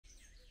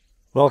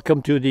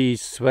Welcome to the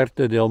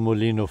Suerte del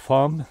Molino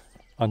farm,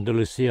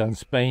 Andalusia in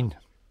Spain.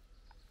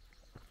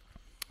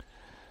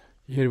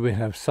 Here we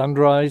have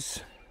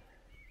sunrise,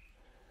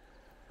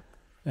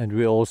 and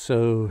we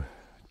also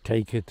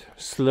take it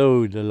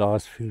slow the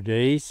last few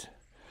days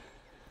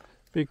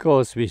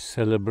because we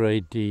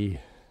celebrate the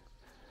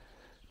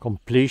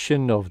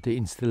completion of the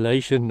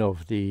installation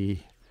of the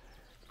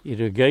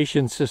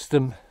irrigation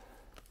system,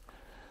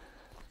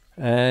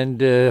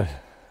 and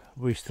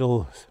we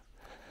still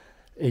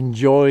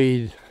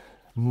enjoy,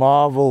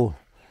 marvel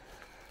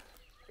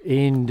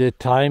in the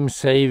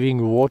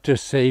time-saving,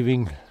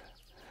 water-saving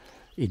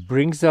it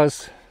brings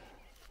us.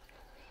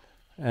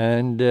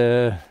 And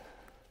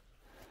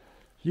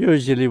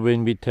usually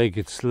when we take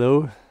it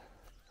slow,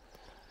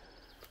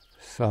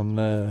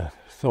 some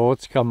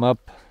thoughts come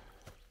up.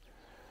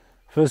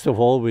 First of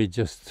all, we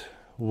just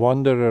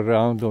wander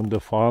around on the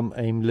farm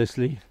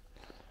aimlessly,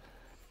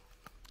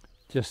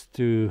 just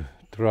to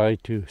try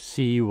to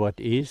see what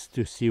is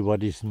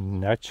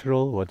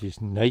natural, what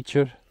is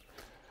nature,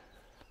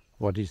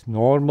 what is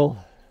normal.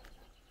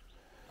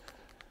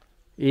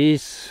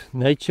 Is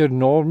nature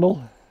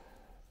normal?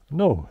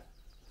 No.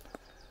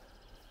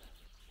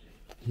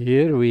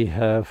 Here we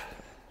have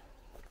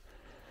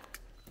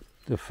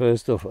the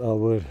first of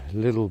our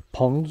little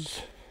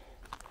ponds.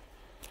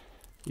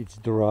 It's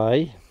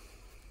dry,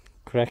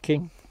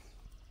 cracking.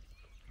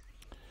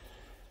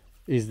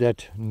 Is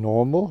that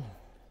normal?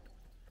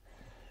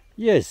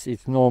 Yes,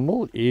 it's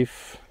normal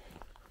if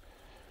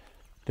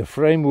the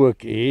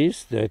framework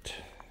is that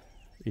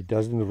it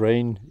doesn't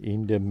rain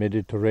in the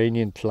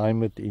Mediterranean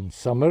climate in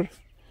summer,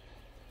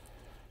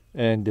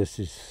 and this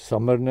is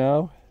summer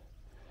now,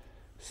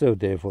 so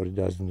therefore it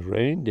doesn't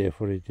rain,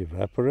 therefore it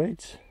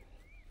evaporates.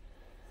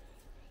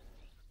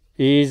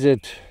 Is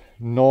it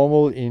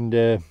normal in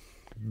the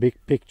big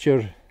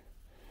picture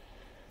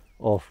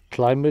of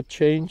climate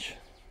change?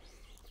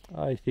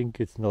 I think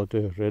it's not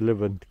a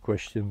relevant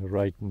question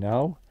right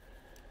now,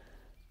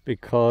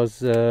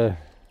 because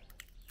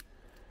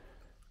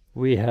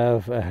we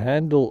have a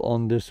handle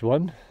on this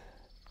one.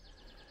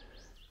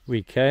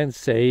 We can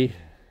say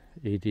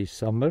it is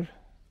summer,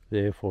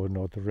 therefore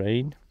not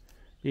rain.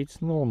 It's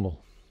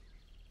normal.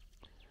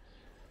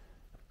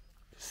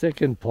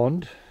 Second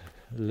pond,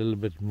 a little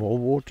bit more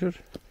water.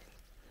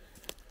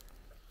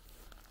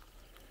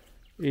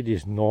 It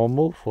is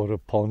normal for a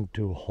pond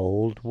to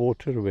hold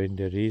water when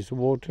there is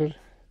water,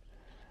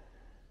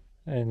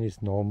 and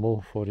it's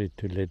normal for it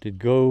to let it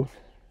go.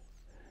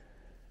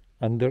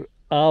 Under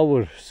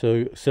our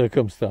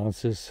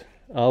circumstances,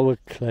 our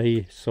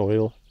clay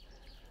soil,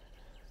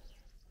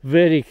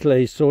 very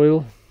clay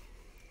soil,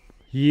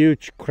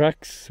 huge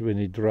cracks when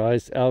it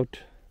dries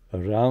out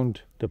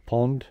around the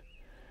pond,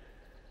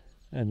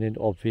 and then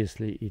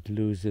obviously it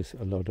loses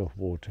a lot of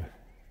water.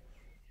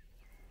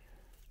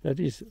 That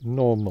is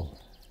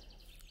normal.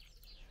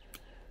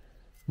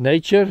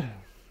 Nature,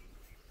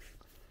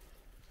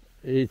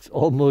 it's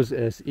almost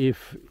as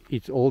if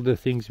it's all the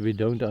things we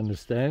don't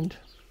understand.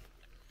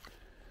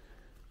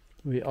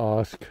 We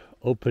ask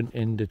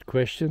open-ended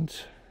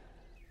questions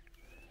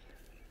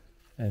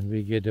and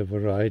we get a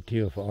variety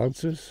of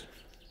answers.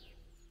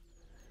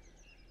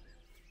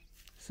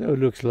 So it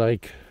looks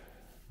like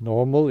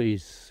normal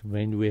is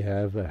when we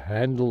have a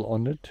handle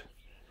on it,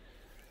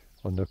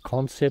 on the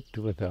concept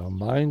with our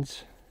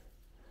minds,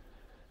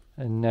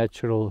 and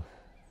natural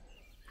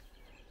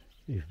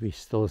if we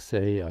still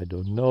say, I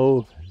don't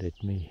know,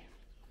 let me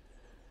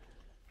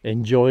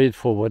enjoy it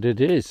for what it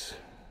is.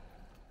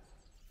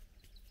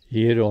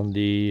 Here on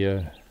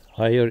the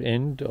higher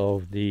end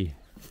of the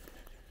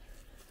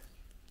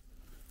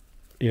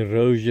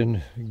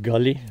erosion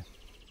gully,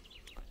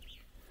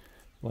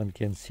 one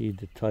can see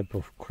the type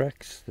of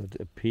cracks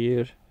that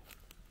appear.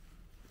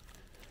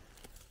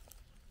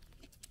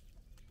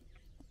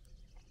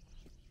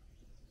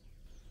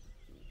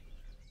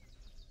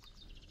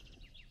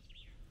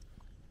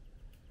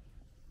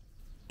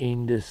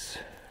 In this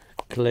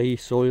clay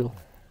soil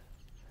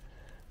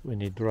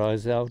when it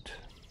dries out.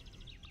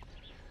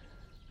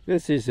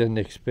 This is an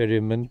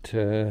experiment.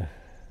 I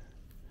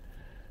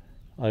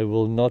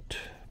will not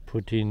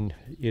put in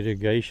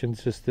irrigation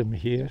system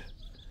here.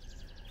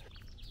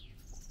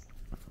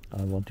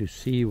 I want to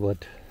see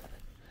what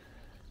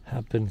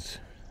happens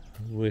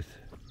with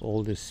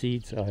all the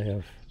seeds I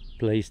have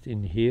placed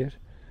in here.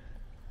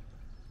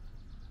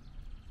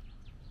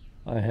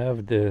 I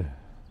have the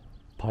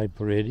pipe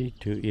ready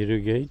to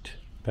irrigate,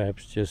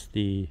 perhaps just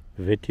the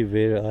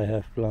vetiver I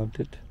have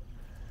planted,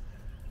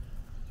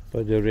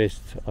 but the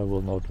rest I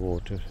will not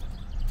water.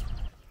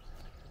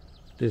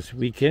 This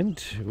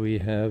weekend we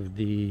have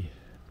the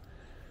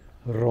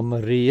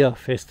Romeria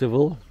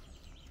festival,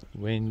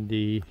 when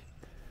the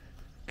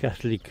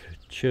Catholic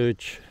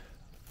Church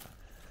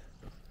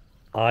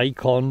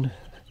icon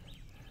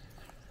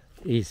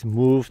is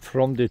moved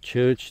from the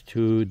church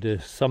to the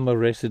summer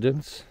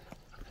residence,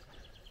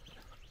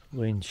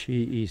 when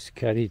she is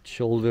carried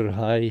shoulder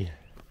high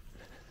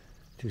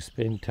to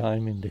spend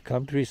time in the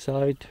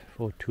countryside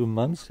for 2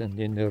 months, and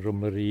then the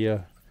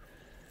Romeria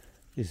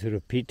is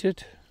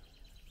repeated.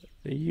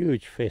 a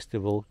huge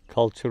festival,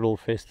 cultural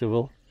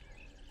festival.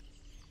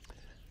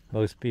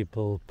 Most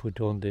people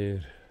put on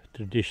their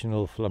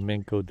traditional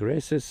flamenco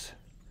dresses.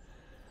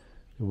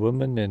 The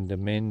women and the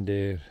men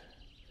their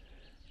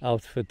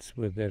outfits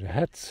with their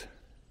hats.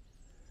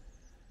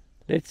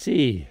 Let's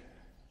see,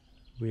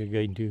 we're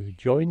going to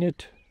join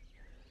it.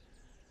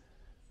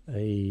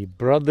 A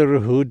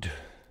brotherhood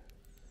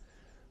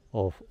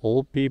of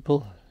all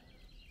people.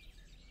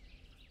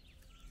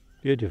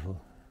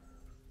 Beautiful.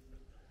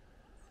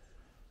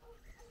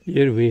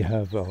 Here we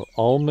have our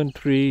almond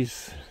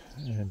trees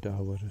and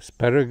our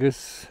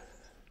asparagus.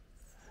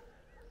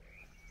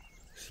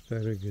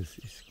 Asparagus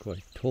is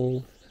quite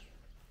tall.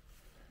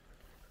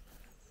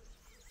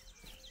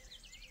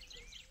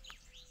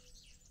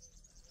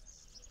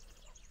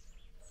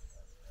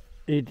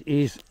 It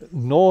is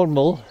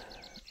normal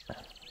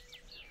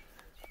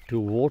to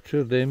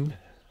water them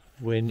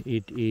when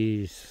it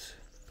is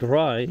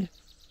dry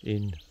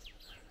in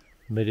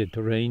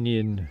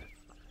Mediterranean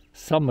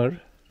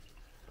summer,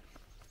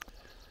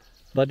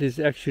 but it's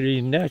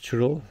actually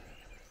natural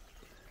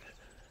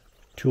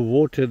to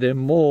water them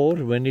more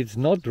when it's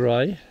not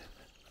dry,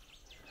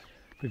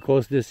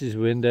 because this is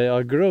when they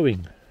are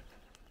growing.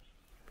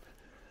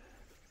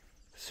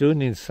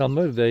 Soon in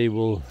summer they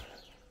will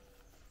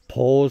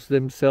pause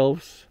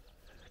themselves,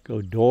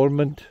 go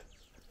dormant,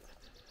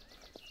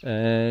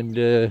 and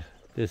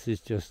this is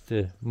just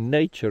the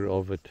nature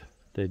of it.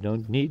 They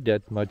don't need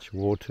that much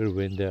water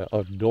when they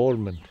are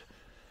dormant.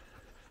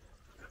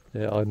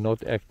 They are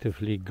not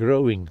actively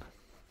growing.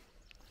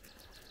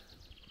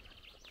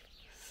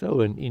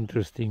 So an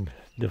interesting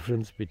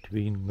difference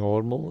between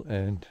normal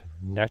and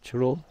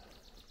natural.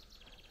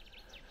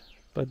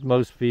 But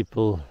most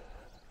people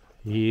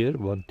here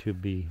want to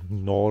be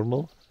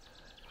normal.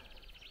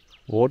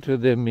 Water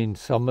them in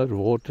summer,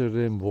 water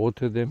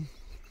them.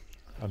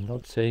 I'm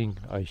not saying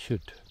I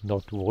should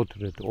not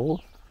water at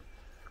all.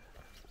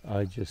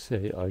 I just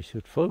say I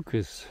should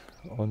focus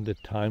on the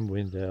time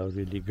when they are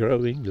really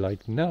growing,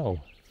 like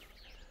now,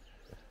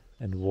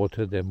 and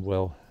water them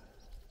well.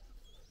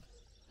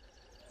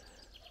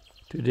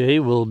 Today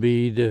will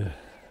be the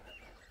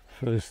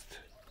first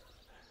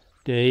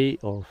day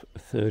of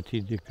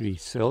 30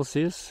 degrees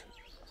Celsius.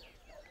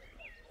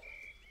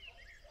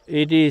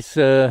 It is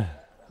a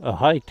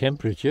high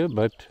temperature,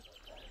 but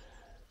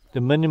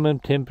the minimum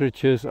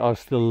temperatures are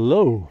still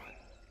low.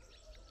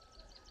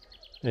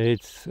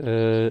 It's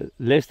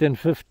less than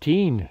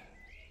 15.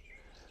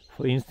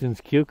 For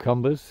instance,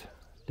 cucumbers,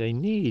 they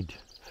need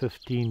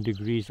 15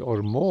 degrees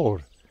or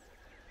more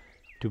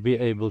to be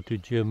able to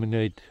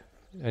germinate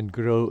and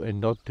grow and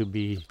not to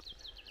be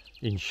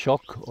in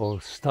shock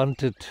or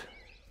stunted.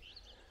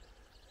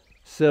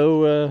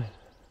 So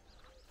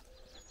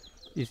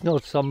it's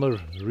not summer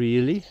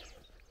really,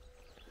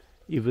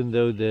 even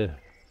though the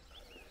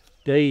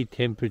day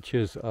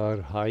temperatures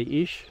are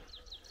high-ish.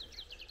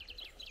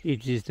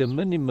 It is the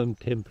minimum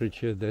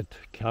temperature that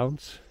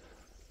counts.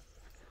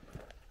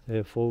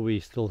 Therefore we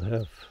still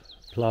have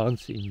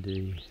plants in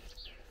the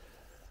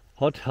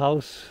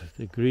hothouse,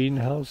 the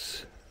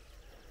greenhouse,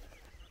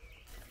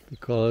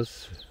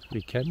 because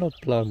we cannot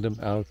plant them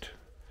out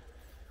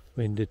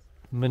when the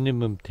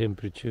minimum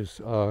temperatures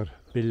are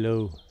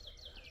below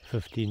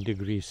 15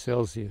 degrees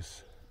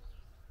Celsius.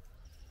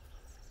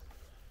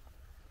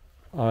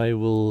 I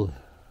will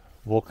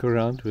walk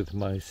around with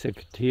my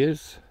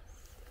secateurs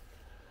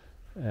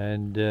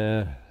and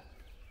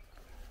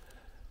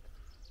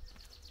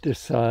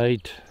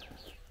decide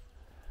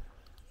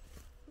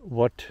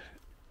what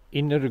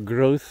inner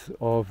growth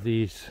of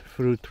these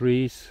fruit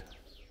trees,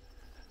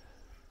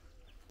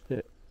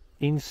 the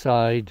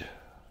inside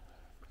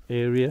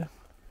area,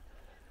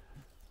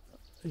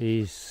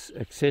 is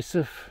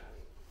excessive,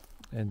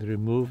 and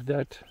remove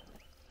that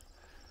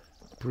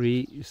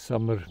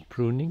pre-summer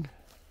pruning.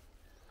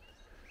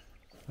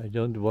 I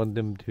don't want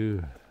them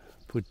to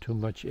put too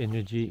much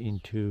energy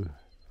into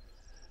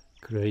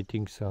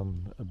creating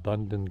some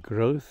abundant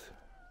growth.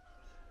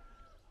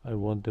 I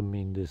want them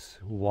in this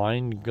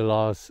wine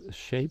glass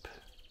shape.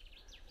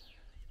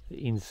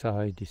 The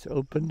inside is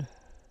open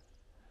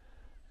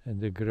and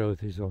the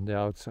growth is on the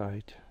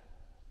outside.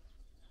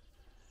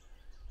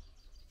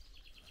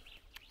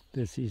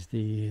 This is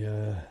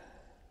the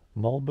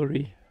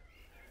mulberry,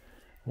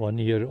 1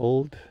 year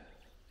old.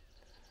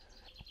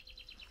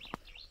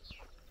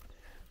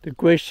 The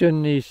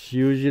question is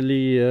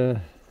usually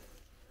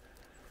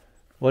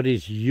what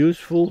is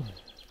useful.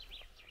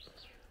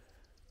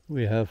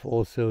 We have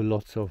also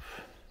lots of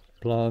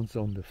plants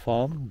on the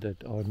farm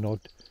that are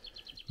not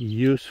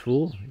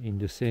useful in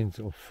the sense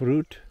of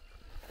fruit,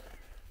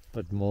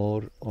 but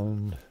more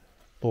on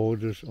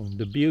borders on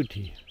the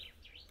beauty.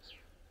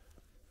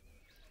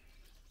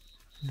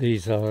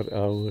 These are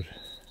our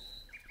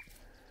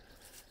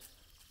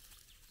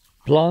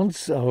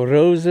plants, our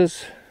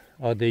roses.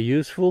 Are they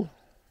useful?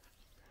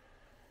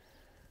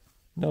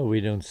 No,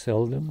 we don't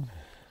sell them.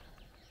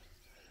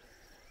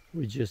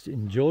 We just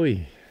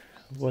enjoy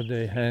what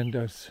they hand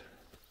us.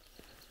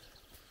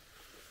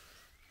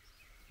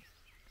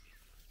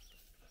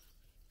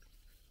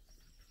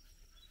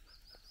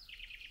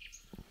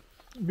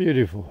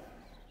 Beautiful.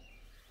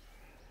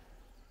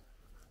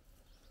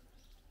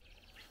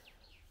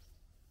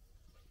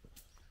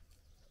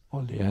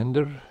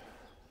 Oleander.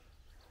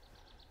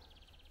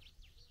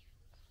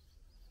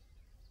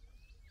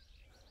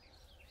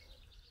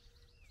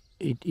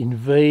 It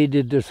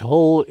invaded this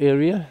whole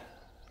area,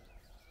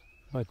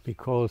 but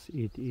because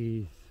it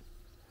is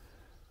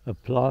a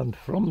plant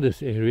from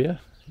this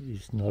area,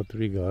 it's not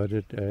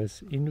regarded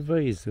as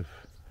invasive.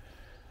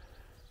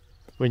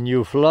 When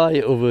you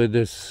fly over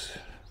this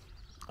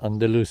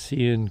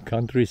Andalusian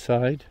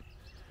countryside,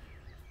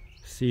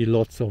 see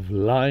lots of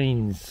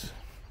lines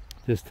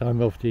this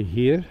time of the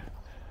year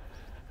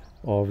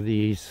of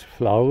these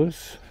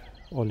flowers,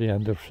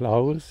 oleander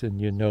flowers, and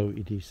you know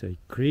it is a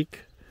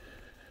creek,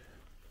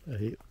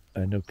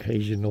 an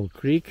occasional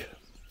creek.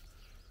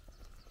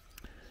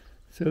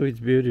 So it's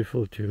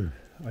beautiful to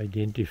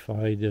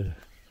identify the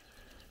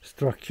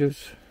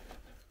structures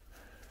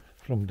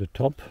from the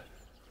top.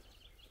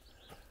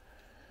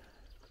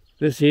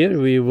 This year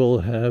we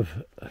will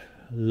have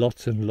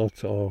lots and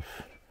lots of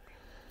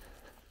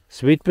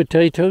sweet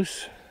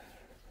potatoes.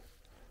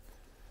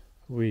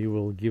 We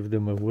will give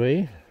them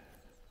away.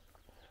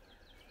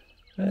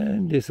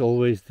 And there's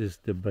always this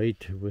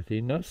debate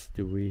within us: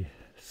 do we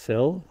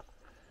sell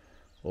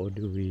or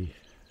do we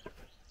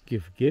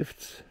give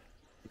gifts?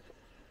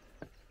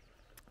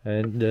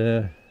 And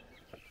the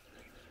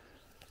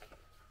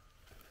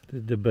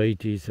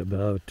debate is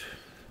about,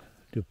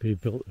 do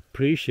people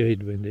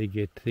appreciate when they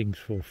get things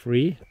for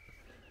free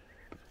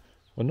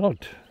or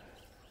not?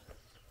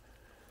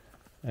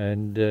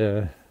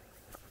 And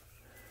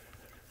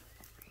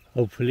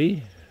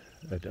hopefully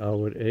at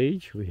our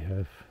age we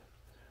have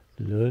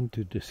learned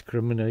to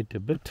discriminate a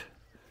bit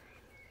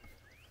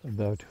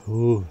about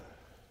who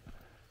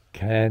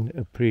can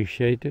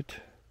appreciate it.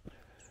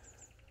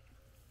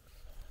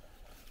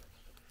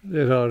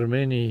 There are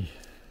many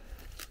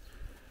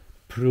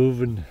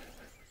proven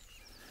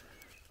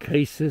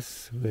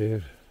cases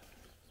where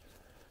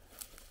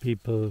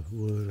people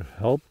were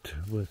helped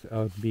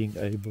without being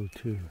able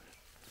to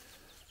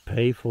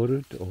pay for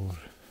it or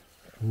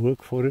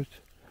work for it,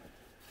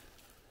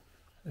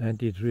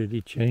 and it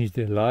really changed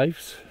their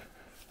lives.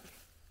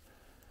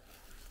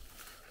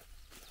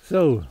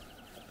 So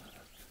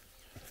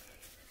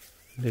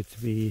let's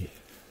be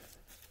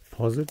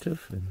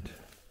positive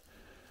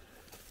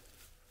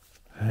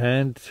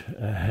and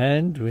a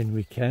hand when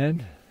we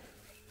can.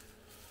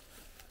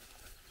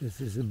 This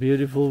is a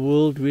beautiful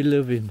world we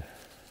live in.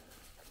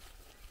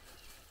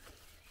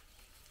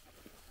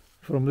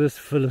 From this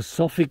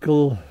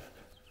philosophical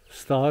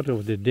start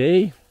of the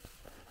day,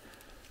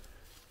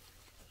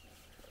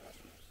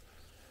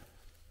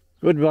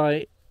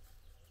 goodbye.